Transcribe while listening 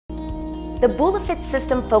The Bulafit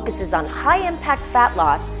system focuses on high-impact fat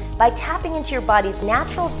loss by tapping into your body's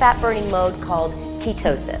natural fat-burning mode called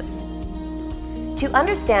ketosis. To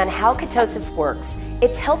understand how ketosis works,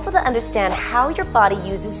 it's helpful to understand how your body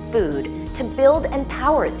uses food to build and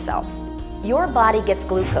power itself. Your body gets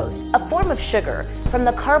glucose, a form of sugar, from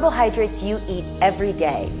the carbohydrates you eat every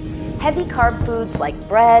day. Heavy carb foods like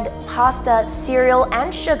bread, pasta, cereal,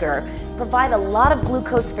 and sugar provide a lot of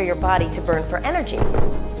glucose for your body to burn for energy.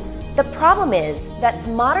 The problem is that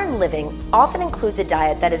modern living often includes a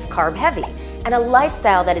diet that is carb heavy and a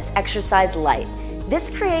lifestyle that is exercise light. This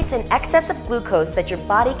creates an excess of glucose that your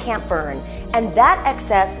body can't burn, and that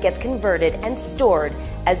excess gets converted and stored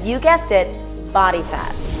as, you guessed it, body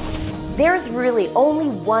fat. There's really only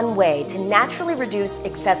one way to naturally reduce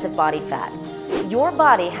excessive body fat. Your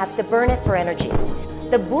body has to burn it for energy.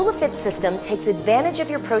 The Bulafit system takes advantage of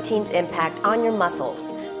your protein's impact on your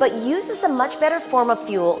muscles, but uses a much better form of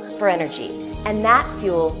fuel for energy, and that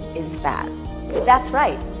fuel is fat. That's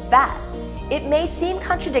right, fat. It may seem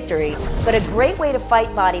contradictory, but a great way to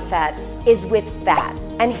fight body fat is with fat,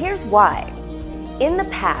 and here's why. In the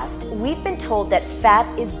past, we've been told that fat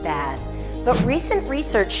is bad, but recent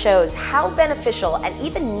research shows how beneficial and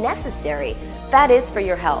even necessary fat is for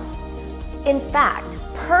your health. In fact,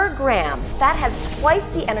 per gram, fat has twice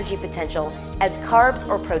the energy potential as carbs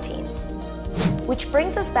or proteins. Which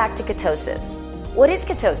brings us back to ketosis. What is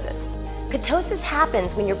ketosis? Ketosis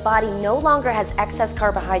happens when your body no longer has excess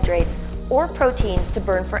carbohydrates or proteins to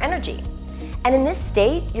burn for energy. And in this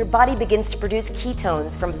state, your body begins to produce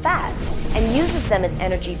ketones from fat and uses them as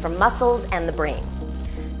energy for muscles and the brain.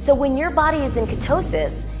 So when your body is in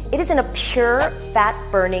ketosis, it is in a pure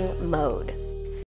fat-burning mode.